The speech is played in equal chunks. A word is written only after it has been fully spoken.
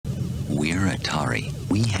We're Atari.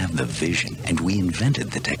 We have the vision, and we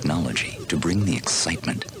invented the technology to bring the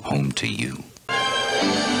excitement home to you.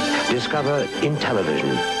 Discover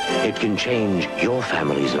Intellivision. It can change your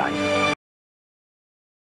family's life.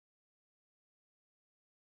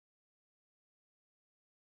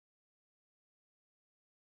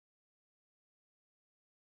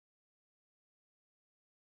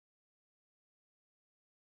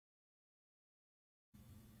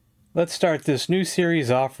 Let's start this new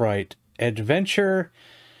series off right. Adventure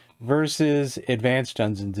versus Advanced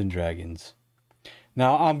Dungeons and Dragons.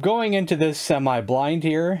 Now, I'm going into this semi-blind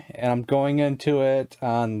here, and I'm going into it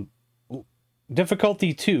on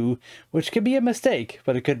difficulty 2, which could be a mistake,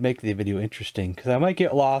 but it could make the video interesting, because I might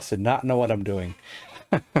get lost and not know what I'm doing.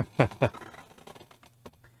 I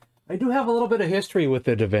do have a little bit of history with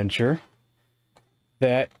the adventure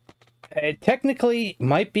that it technically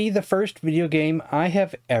might be the first video game I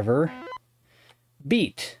have ever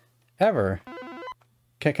beat. Ever.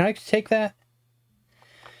 Okay, can I take that?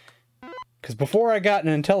 Because before I got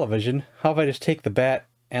an Intellivision, how if I just take the bat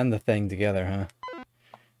and the thing together,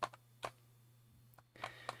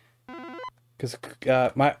 huh? Because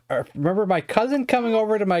remember my cousin coming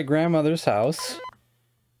over to my grandmother's house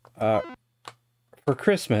for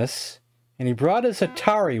Christmas, and he brought his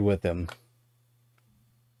Atari with him.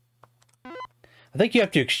 I think you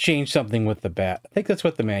have to exchange something with the bat. I think that's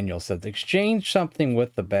what the manual says. Exchange something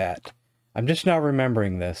with the bat. I'm just now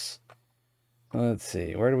remembering this. Let's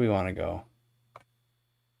see. Where do we want to go?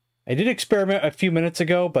 I did experiment a few minutes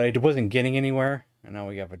ago, but I wasn't getting anywhere. And now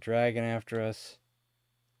we have a dragon after us.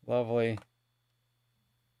 Lovely.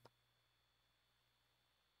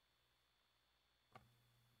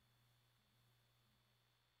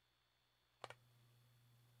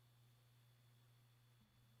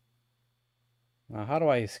 Now, how do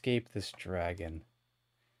I escape this dragon?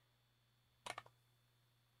 If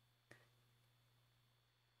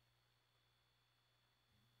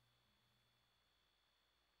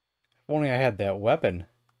only I had that weapon.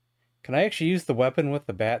 Can I actually use the weapon with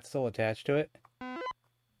the bat still attached to it?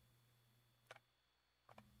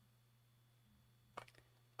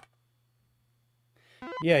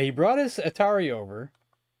 Yeah, he brought his Atari over.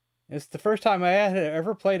 It's the first time I had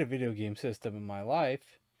ever played a video game system in my life.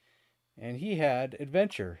 And he had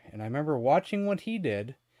adventure. And I remember watching what he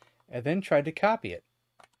did and then tried to copy it.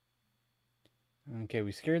 Okay,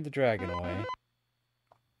 we scared the dragon away.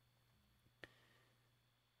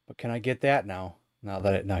 But can I get that now?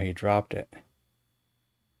 Now he dropped it.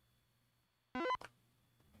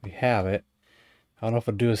 We have it. I don't know if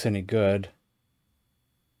it'll do us any good.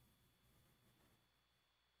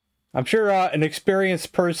 I'm sure an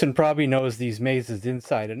experienced person probably knows these mazes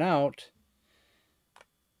inside and out.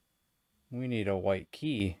 We need a white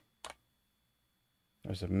key.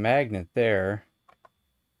 There's a magnet there.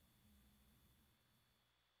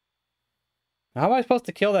 How am I supposed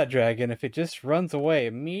to kill that dragon if it just runs away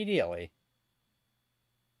immediately?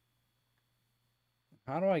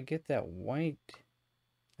 How do I get that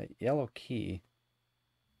yellow key?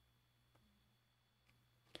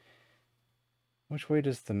 Which way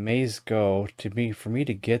does the maze go for me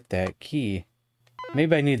to get that key?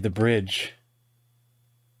 Maybe I need the bridge.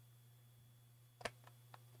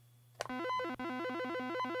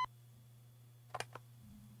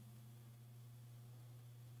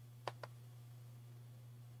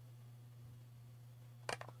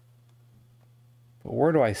 But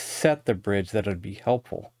where do I set the bridge that would be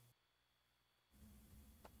helpful?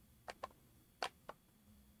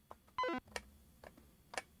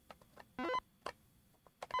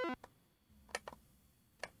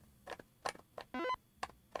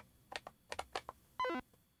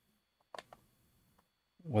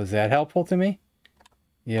 Was that helpful to me?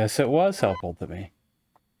 Yes, it was helpful to me.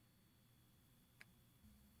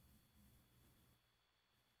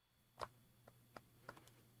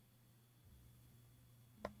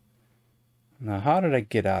 Now, how did I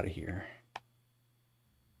get out of here?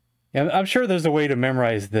 Yeah, I'm sure there's a way to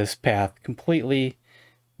memorize this path completely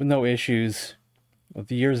with no issues,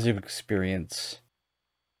 with years of experience.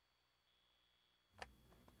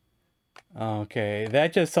 Okay,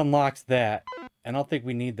 that just unlocks that. I don't think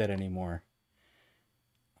we need that anymore.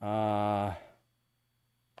 I'll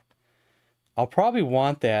probably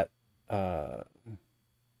want that, some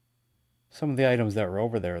of the items that were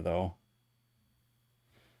over there, though.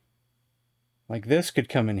 Like this could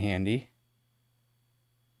come in handy.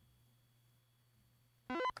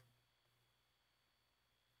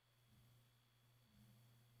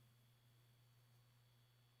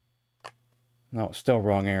 No, still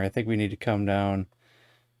wrong area. I think we need to come down.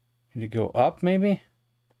 Need to go up, maybe?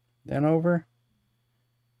 Then over?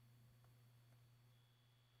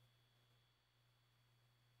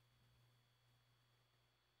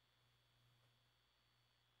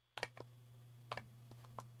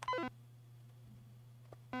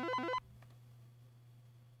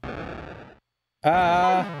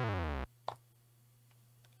 And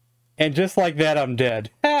just like that, I'm dead.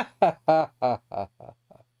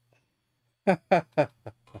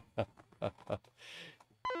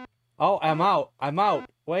 Oh, I'm out. I'm out.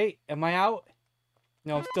 Wait, am I out?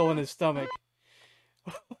 No, I'm still in his stomach.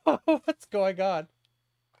 What's going on?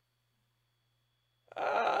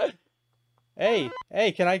 Hey,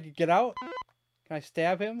 can I get out? Can I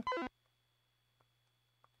stab him?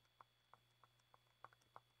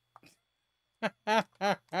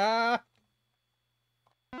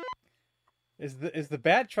 Is the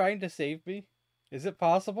bat trying to save me? Is it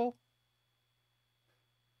possible?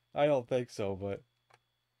 I don't think so, but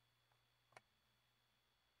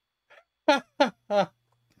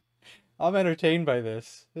I'm entertained by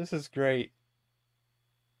this. This is great.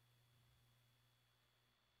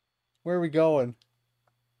 Where are we going?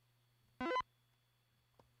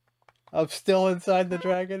 I'm still inside the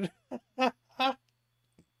dragon.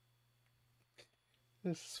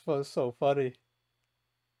 This was so funny.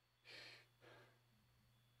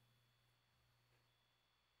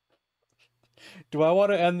 Do I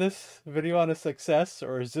want to end this video on a success,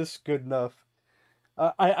 or is this good enough?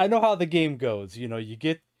 I know how the game goes. You know, you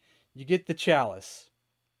get the chalice,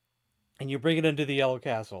 and you bring it into the Yellow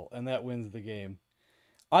Castle, and that wins the game.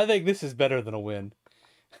 I think this is better than a win.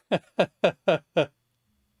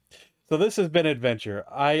 So this has been adventure.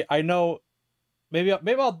 I know. Maybe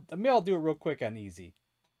I'll do it real quick on easy,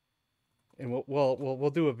 and we'll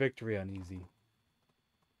do a victory on easy.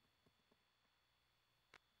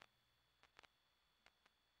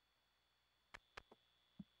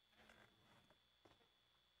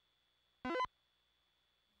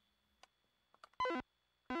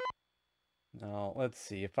 Now, let's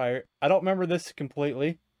see. If I don't remember this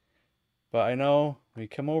completely, but I know we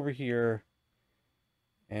come over here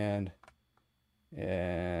and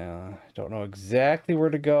I don't know exactly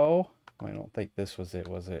where to go. I don't think this was it,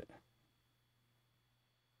 was it?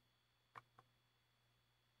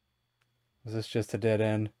 Was this just a dead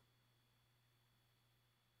end?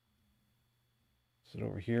 Is it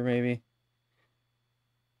over here maybe?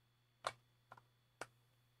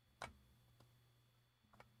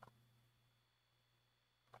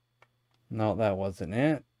 No, that wasn't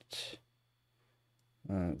it.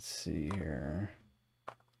 Let's see here.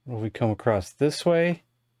 Will we come across this way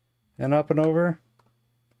and up and over?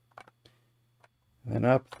 And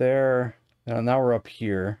up there. Now we're up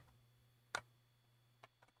here.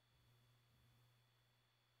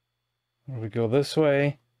 Will we go this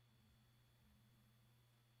way?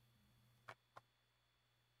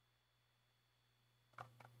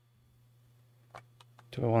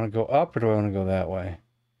 Do I want to go up or do I want to go that way?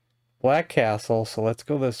 Black Castle, so let's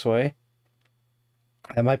go this way.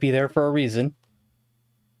 That might be there for a reason.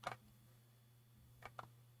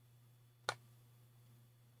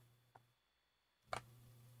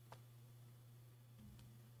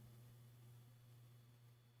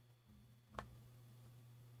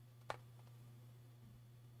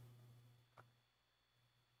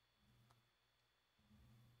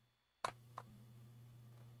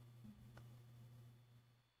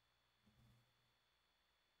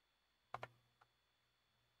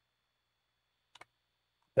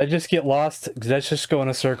 Did I just get lost? Did I just go in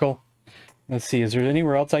a circle? Let's see, is there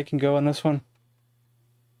anywhere else I can go in this one?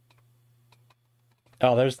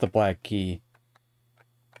 Oh, there's the black key.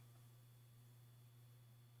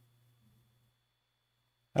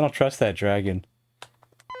 I don't trust that dragon.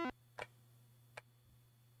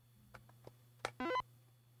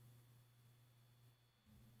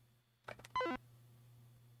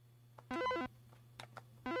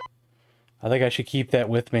 I think I should keep that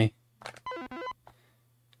with me.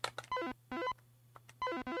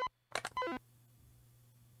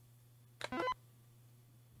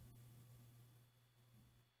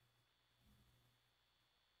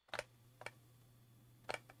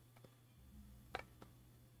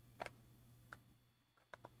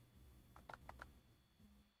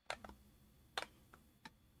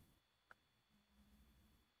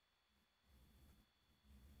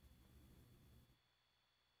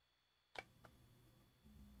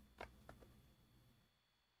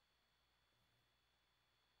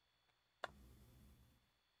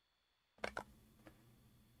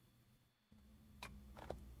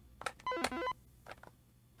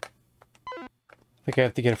 I think I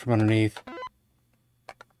have to get it from underneath.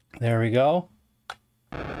 There we go.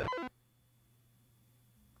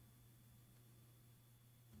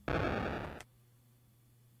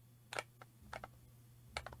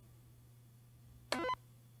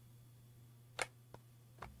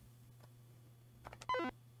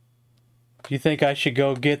 Do you think I should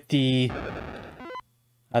go get the...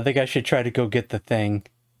 I think I should try to go get the thing.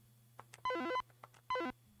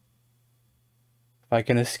 If I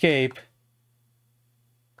can escape.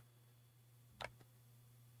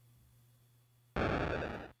 I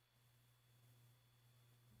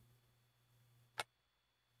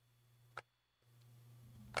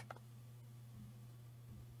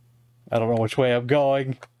don't know which way I'm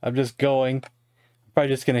going. I'm just going. I'm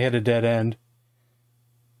probably just gonna hit a dead end.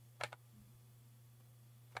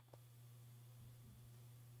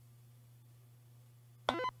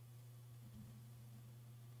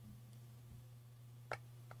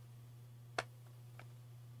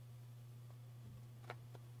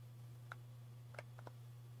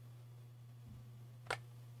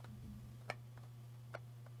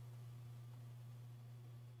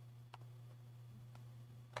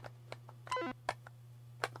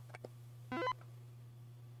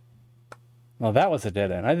 Well, that was a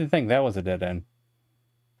dead end. I didn't think that was a dead end.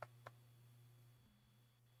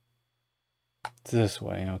 It's this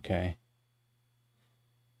way, okay.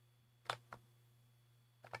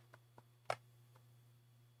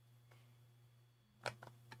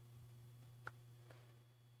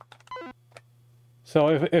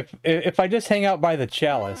 So if I just hang out by the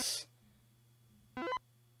chalice,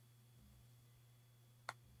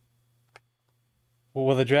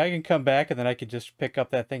 will the dragon come back and then I could just pick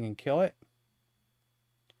up that thing and kill it?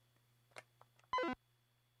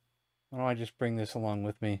 Why don't I just bring this along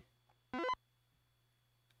with me?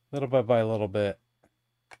 Little bit by little bit.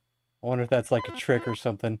 I wonder if that's like a trick or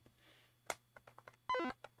something.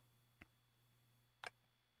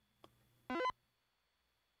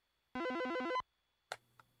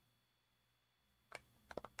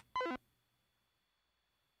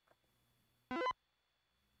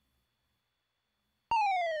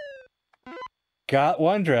 Got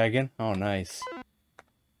one dragon. Oh, nice.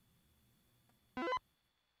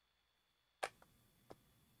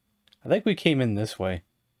 I think we came in this way.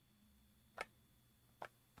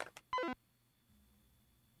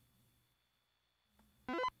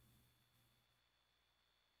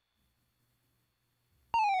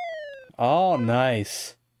 Oh,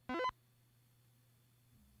 nice.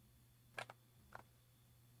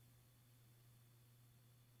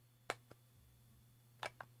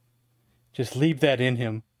 Just leave that in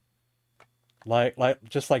him.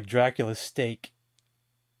 Just like Dracula's steak.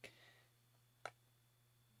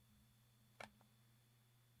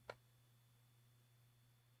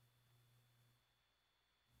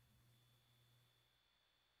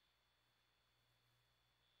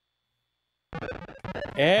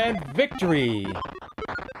 And victory!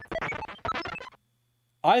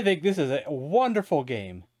 I think this is a wonderful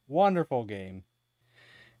game. Wonderful game.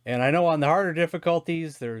 And I know on the harder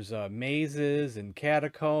difficulties, there's mazes and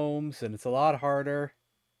catacombs, and it's a lot harder.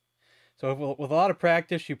 So with a lot of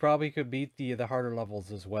practice, you probably could beat the harder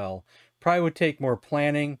levels as well. Probably would take more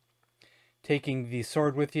planning. Taking the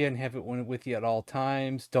sword with you and have it with you at all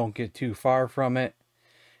times. Don't get too far from it.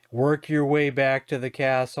 Work your way back to the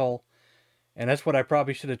castle. And that's what I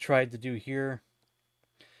probably should have tried to do here.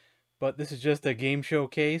 But this is just a game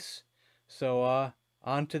showcase. So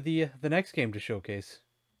on to the next game to showcase.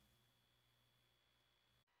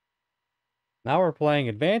 Now we're playing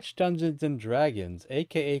Advanced Dungeons and Dragons,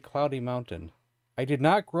 aka Cloudy Mountain. I did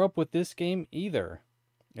not grow up with this game either.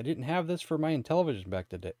 I didn't have this for my Intellivision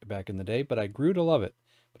back in the day, but I grew to love it.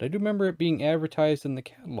 But I do remember it being advertised in the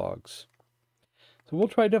catalogs. So we'll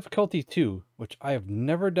try difficulty 2, which I have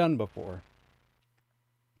never done before.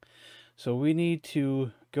 So we need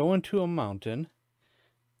to go into a mountain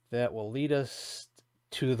that will lead us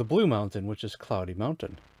to the Blue Mountain, which is Cloudy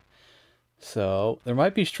Mountain. So there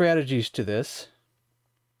might be strategies to this.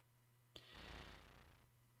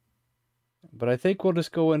 But I think we'll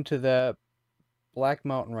just go into that Black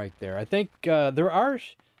Mountain right there. I think there are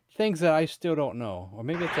things that I still don't know. Or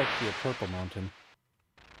maybe it's actually a Purple Mountain.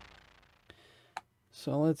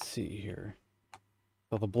 So let's see here.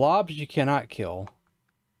 So the blobs you cannot kill.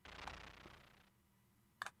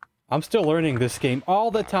 I'm still learning this game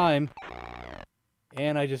all the time.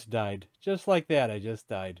 And I just died. Just like that, I just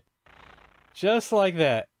died. Just like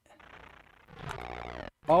that.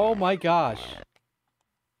 Oh my gosh.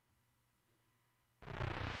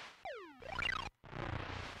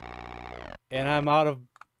 And I'm out of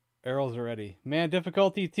arrows already. Man,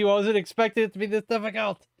 difficulty 2. I wasn't expecting it to be this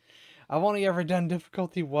difficult. I've only ever done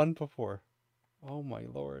difficulty 1 before. Oh my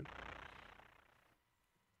lord.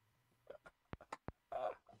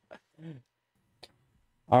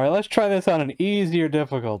 Alright, let's try this on an easier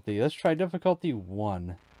difficulty. Let's try difficulty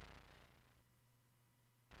 1.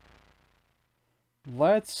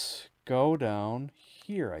 Let's go down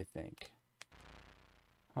here, I think.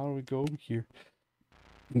 How do we go here?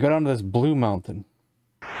 Go down to this Blue Mountain.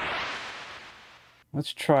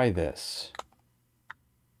 Let's try this.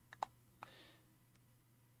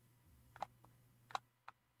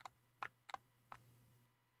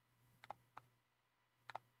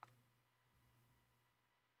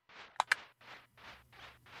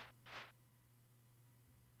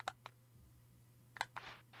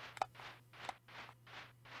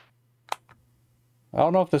 I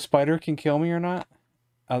don't know if the spider can kill me or not.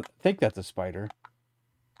 I think that's a spider.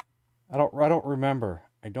 I don't remember.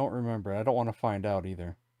 I don't remember. I don't want to find out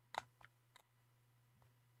either.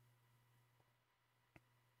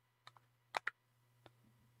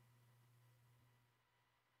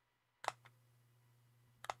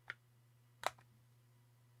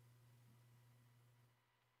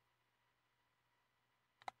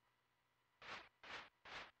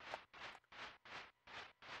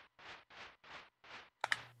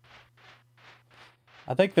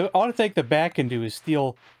 I think the only thing the bat can do is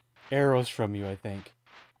steal arrows from you, I think.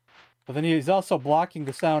 But then he's also blocking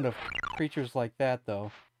the sound of creatures like that,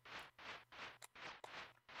 though.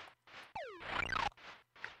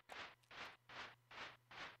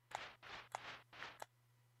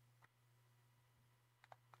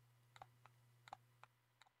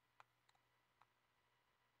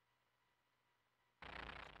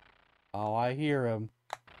 Oh, I hear him.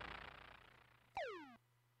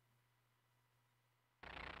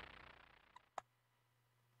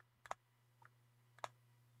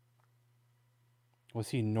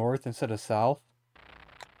 Was he north instead of south?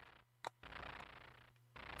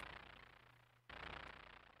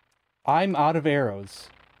 I'm out of arrows.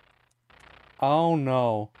 Oh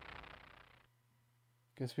no.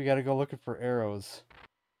 Guess we gotta go looking for arrows.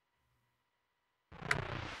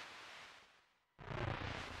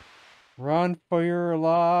 Run for your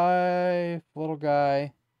life, little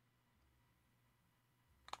guy.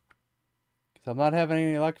 Because I'm not having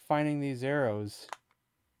any luck finding these arrows.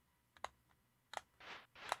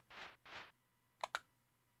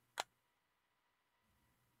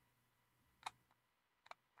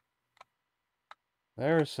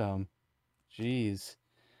 There's some. Jeez.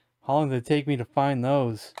 How long did it take me to find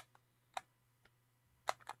those?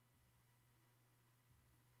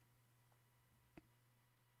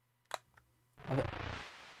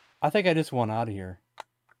 I think I just want out of here.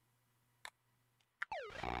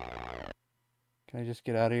 Can I just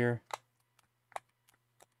get out of here?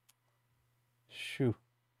 Shoo.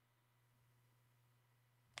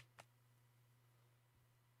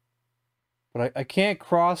 But I can't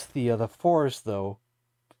cross the forest, though.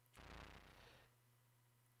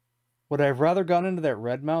 Would I have rather gone into that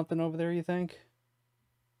red mountain over there, you think?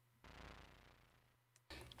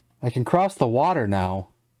 I can cross the water now.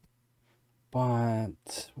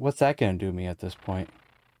 But what's that going to do me at this point?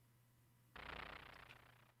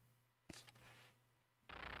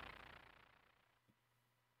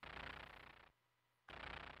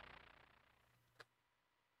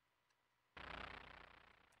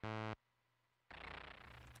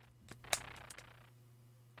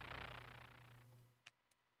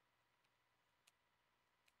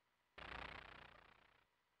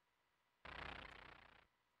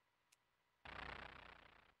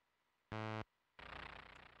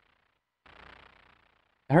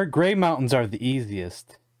 I heard gray mountains are the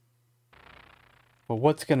easiest. But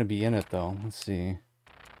what's going to be in it, though? Let's see.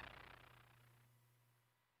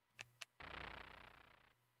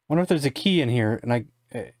 Wonder if there's a key in here, and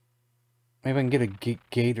maybe I can get a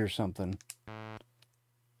gate or something.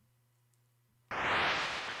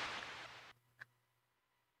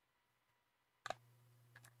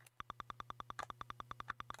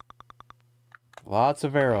 Lots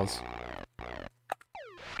of arrows.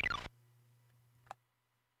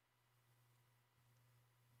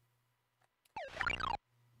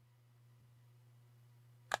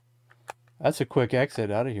 That's a quick exit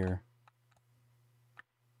out of here.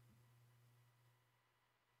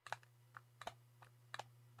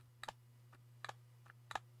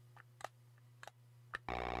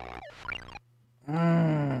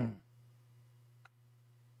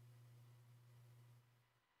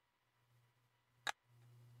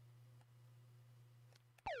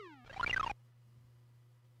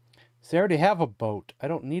 See, I already have a boat. I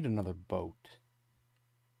don't need another boat.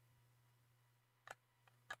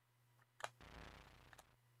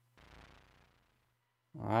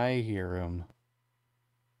 I hear him.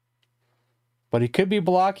 But he could be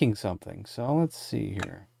blocking something, so let's see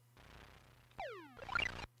here.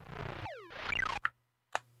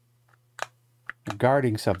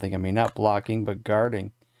 Guarding something. I mean, not blocking, but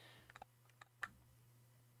guarding.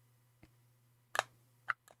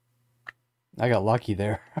 I got lucky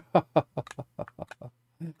there.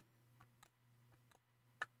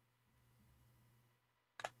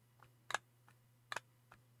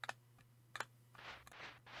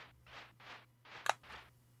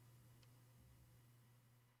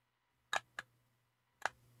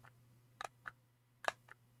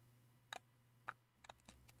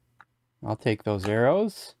 I'll take those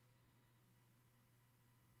arrows.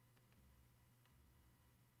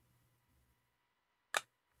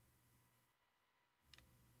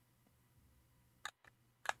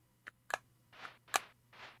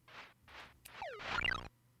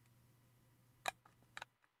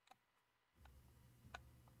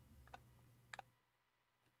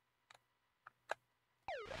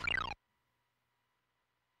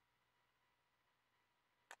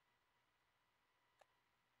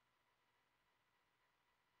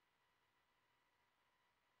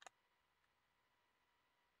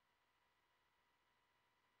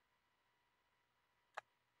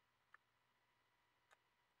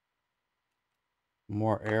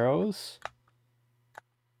 More arrows.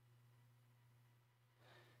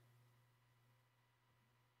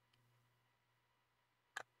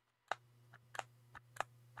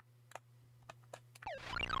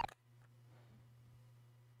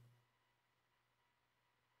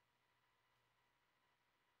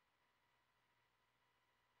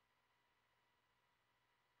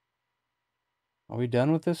 Are we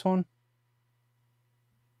done with this one?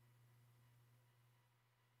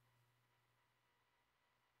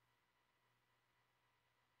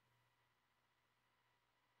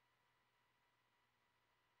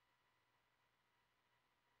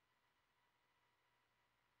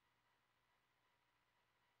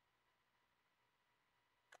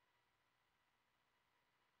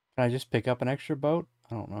 Can I just pick up an extra boat?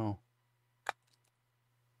 I don't know.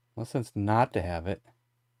 Unless it's not to have it.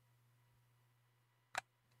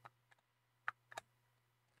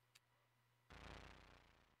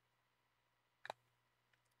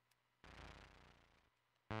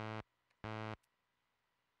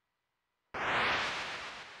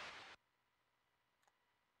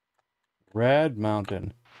 Red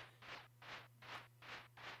Mountain.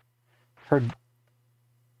 Heard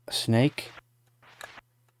a snake.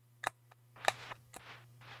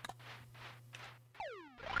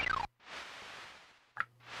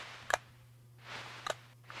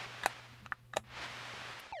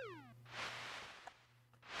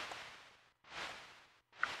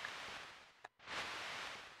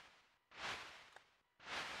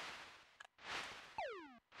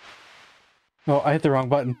 Oh, I hit the wrong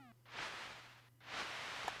button.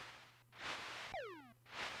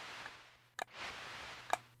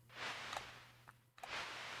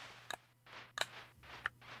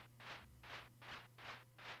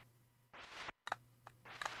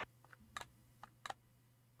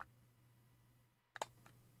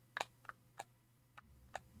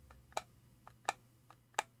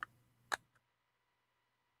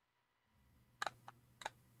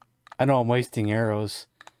 I know I'm wasting arrows.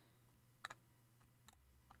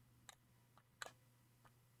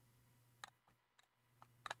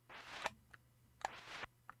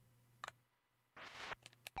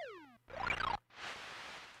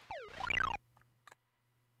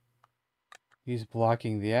 He's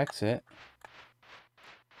blocking the exit.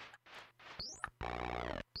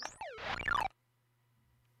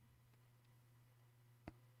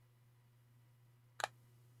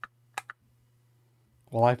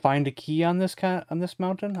 Will I find a key on this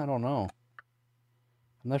mountain? I don't know.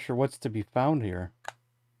 I'm not sure what's to be found here.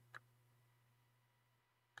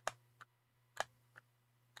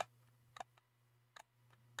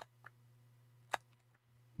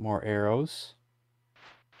 More arrows.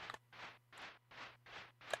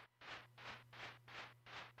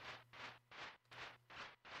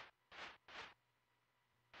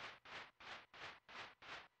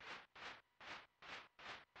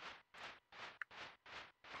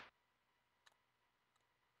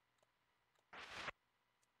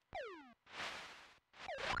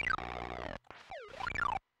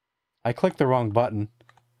 I clicked the wrong button.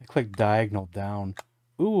 I clicked diagonal down.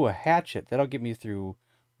 Ooh, a hatchet. That'll get me through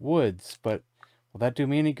woods, but will that do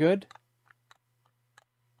me any good?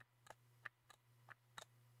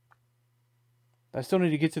 I still need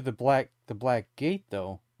to get to the black gate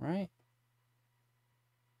though, right?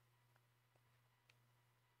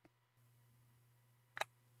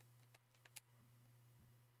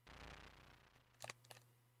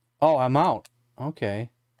 Oh, I'm out. Okay.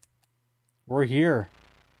 We're here.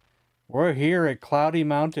 We're here at Cloudy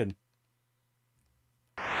Mountain.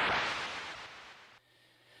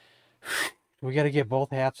 We got to get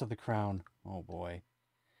both halves of the crown. Oh boy.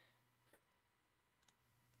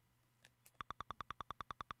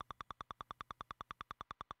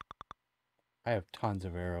 I have tons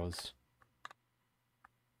of arrows.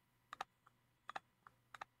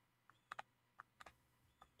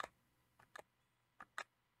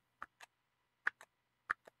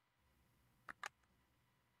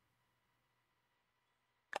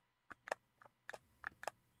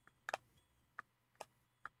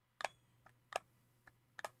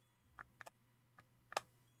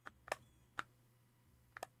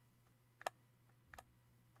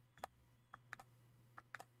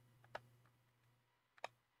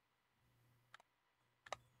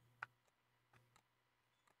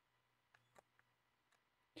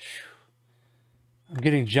 I'm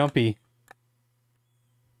getting jumpy.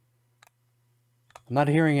 I'm not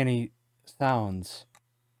hearing any sounds.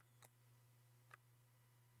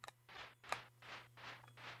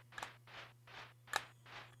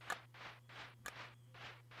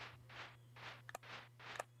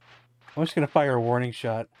 I'm just going to fire a warning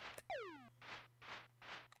shot.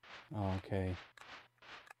 Oh, okay.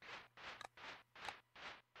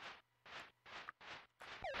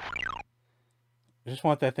 I just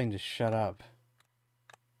want that thing to shut up.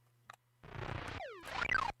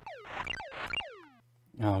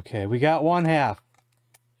 Okay, we got one half.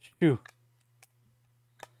 Shoo.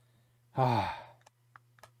 Ah.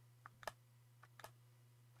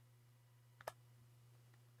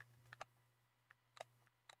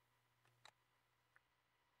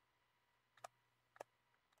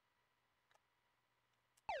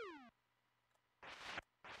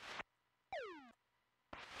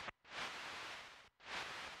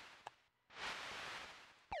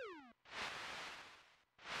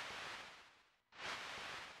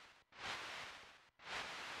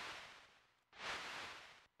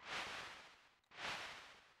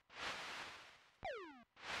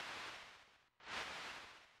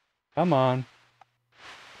 Come on.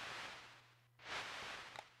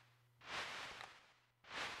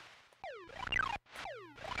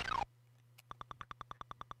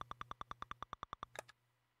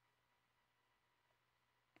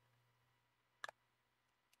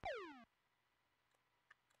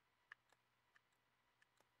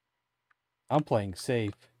 I'm playing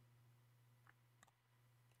safe.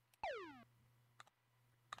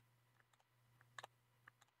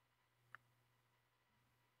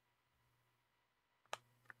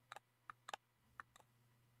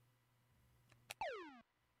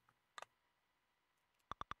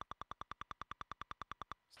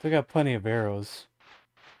 Still got plenty of arrows.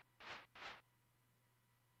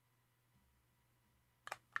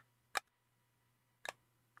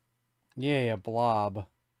 Yay, a blob.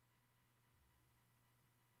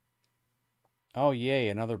 Oh, yay,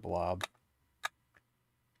 another blob.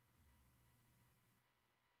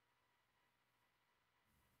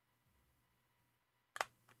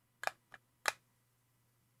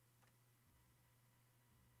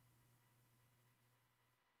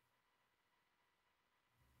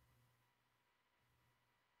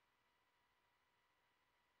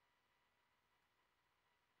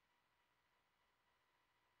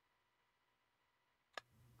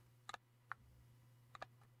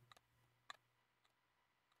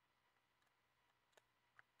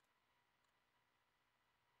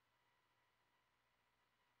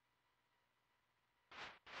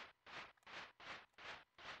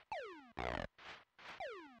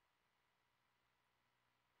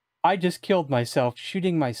 I just killed myself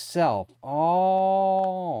shooting myself.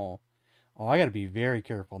 Oh. Oh, I gotta be very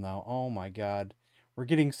careful now. Oh my god. We're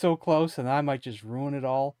getting so close and I might just ruin it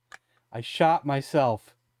all. I shot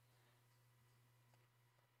myself.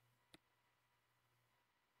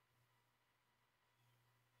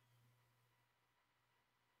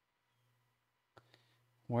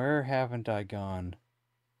 Where haven't I gone?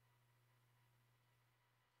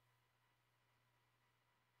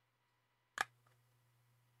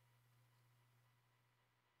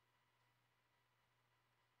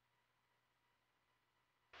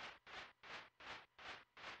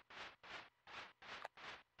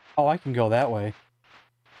 Oh, I can go that way.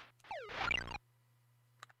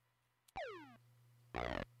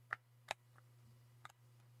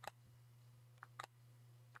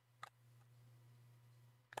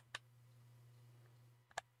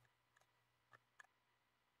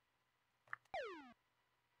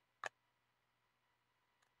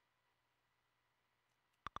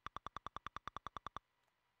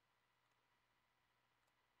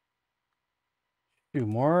 Two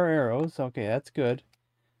more arrows. Okay, that's good.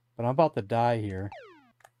 But I'm about to die here.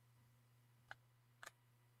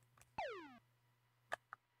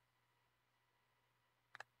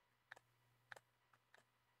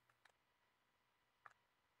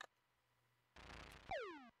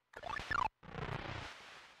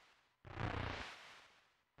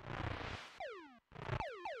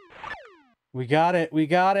 We got it. We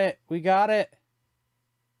got it. We got it.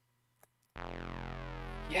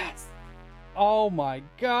 Yes. Oh my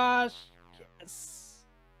gosh. Yes.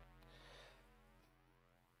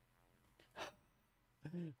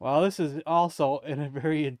 Well, this is also in a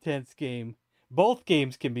very intense game. Both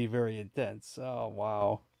games can be very intense. Oh,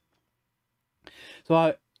 wow.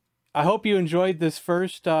 So I hope you enjoyed this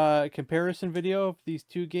first comparison video of these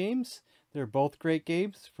two games. They're both great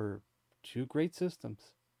games for two great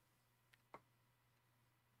systems.